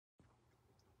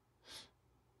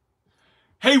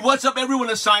Hey, what's up everyone?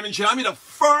 It's Simon Chen. I'm here to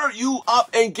fire you up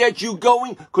and get you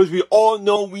going because we all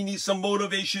know we need some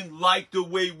motivation like the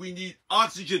way we need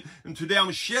oxygen. And today I'm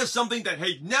going to share something that,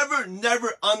 hey, never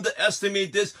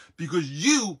underestimate this because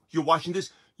you're watching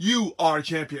this, you are a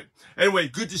champion. Anyway,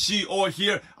 good to see you all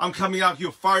here. I'm coming out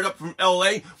here fired up from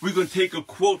LA. We're going to take a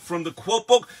quote from the quote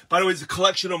book. By the way, it's a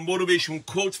collection of motivational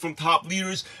quotes from top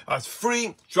leaders. It's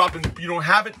free. If you don't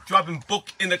have it, drop in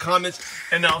book in the comments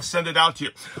and I'll send it out to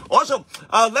you. Also,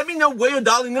 let me know where you're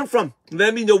dialing in from.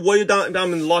 Let me know where you're dialing in.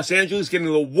 I'm in Los Angeles, getting a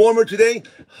little warmer today.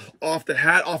 Off the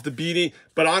hat, off the beanie.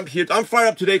 But I'm here. I'm fired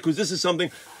up today because this is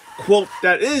something, quote,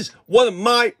 that is one of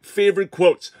my favorite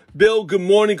quotes. Bill, good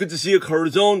morning. Good to see you.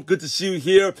 Corazon, good to see you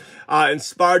here.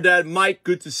 Inspired Dad, Mike,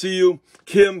 good to see you.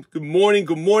 Kim, good morning.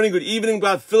 Good morning. Good evening. We've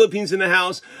got Philippines in the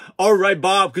house. All right,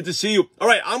 Bob, good to see you. All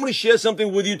right, I'm going to share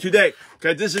something with you today.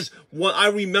 Okay, this is what I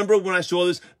remember when I saw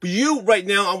this. But you right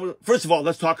now, first of all,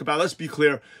 let's be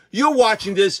clear. You're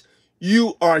watching this.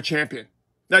 You are a champion.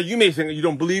 Now, you may think that you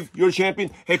don't believe you're a champion.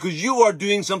 Hey, because you are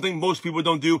doing something most people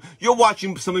don't do. You're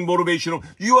watching something motivational.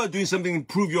 You are doing something to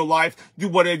improve your life. Do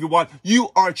whatever you want. You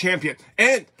are a champion.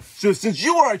 And so since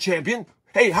you are a champion,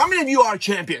 hey, how many of you are a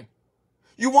champion?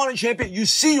 You want a champion? You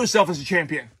see yourself as a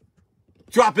champion.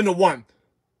 Drop in a 1.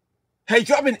 Hey,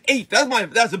 drop in 8.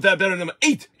 That's a better number.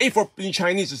 8. 8 for, in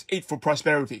Chinese is 8 for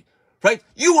prosperity. Right?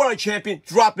 You are a champion.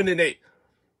 Drop in an 8.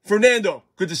 Fernando,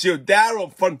 good to see you.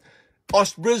 Daryl from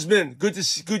Brisbane, good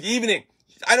evening.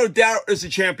 I know Daryl is a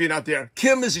champion out there.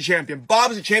 Kim is a champion.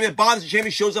 Bob is a champion. Bob is a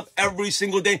champion. Shows up every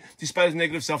single day, despite his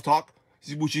negative self-talk,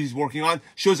 which he's working on.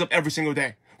 Shows up every single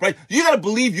day, right? You gotta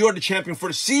believe you're the champion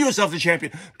first. See yourself the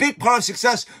champion. Big part of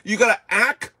success. You gotta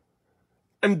act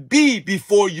and be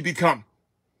before you become.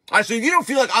 All right, so if you don't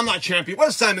feel like I'm not a champion, what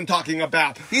is Simon talking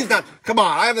about? He's not. Come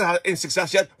on, I haven't had any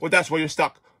success yet. Well, that's where you're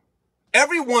stuck.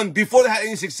 Everyone, before they had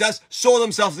any success, saw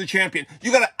themselves as a champion.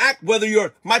 You gotta act whether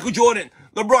you're Michael Jordan,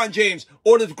 LeBron James,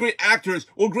 or the great actors,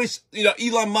 or great,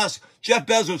 Elon Musk, Jeff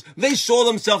Bezos. They saw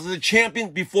themselves as a champion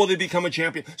before they become a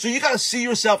champion. So you gotta see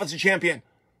yourself as a champion.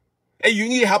 Hey, you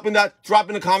need help in that? Drop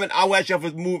in a comment. I'll actually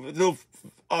have a move.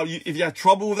 If you have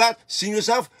trouble with that, seeing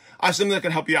yourself, I have something that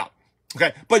can help you out.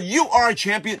 Okay, but you are a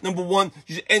champion, number one.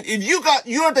 And if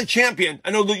you're the champion.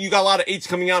 I know you got a lot of 8s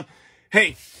coming out.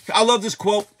 Hey, I love this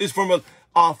quote. It's from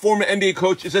a former NBA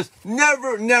coach. It says,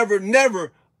 never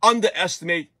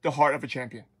underestimate the heart of a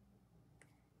champion.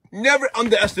 Never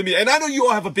underestimate. And I know you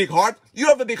all have a big heart. You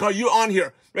have a big heart. You're on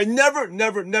here. Right?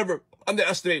 Never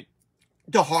underestimate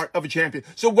the heart of a champion.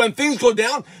 So when things go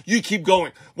down, you keep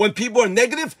going. When people are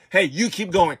negative, hey, you keep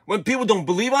going. When people don't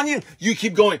believe on you, you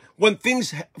keep going. When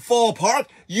things fall apart,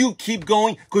 you keep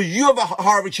going because you have a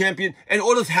heart of a champion. And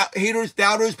all those haters,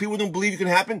 doubters, people don't believe it can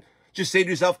happen. Just say to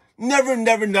yourself, never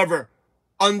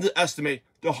underestimate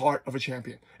the heart of a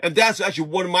champion. And that's actually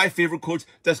one of my favorite quotes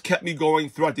that's kept me going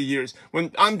throughout the years.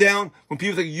 When I'm down, when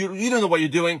people think, you don't know what you're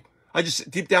doing, I just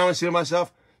deep down and say to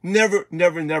myself, never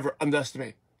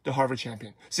underestimate the heart of a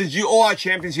champion. Since you all are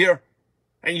champions here,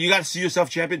 and you got to see yourself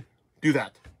champion, do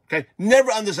that. Okay?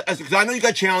 Never underestimate, because I know you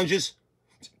got challenges.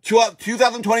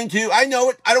 2022, I know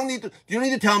it. You don't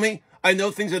need to tell me. I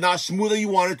know things are not smooth as you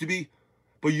want it to be,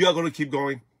 but you are going to keep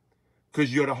going.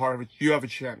 Because you're the heart of it. You're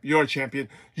a champion.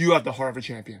 You have the heart of a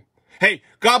champion. Hey,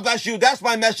 God bless you. That's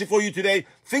my message for you today.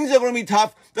 Things are going to be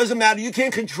tough. Doesn't matter. You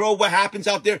can't control what happens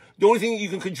out there. The only thing you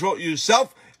can control is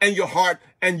yourself and your heart.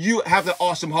 And you have the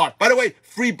awesome heart. By the way,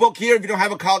 free book here. If you don't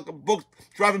have a book,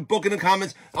 drop a book in the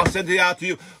comments. I'll send it out to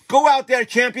you. Go out there,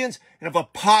 champions, and have a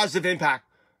positive impact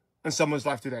on someone's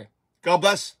life today. God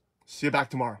bless. See you back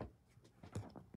tomorrow.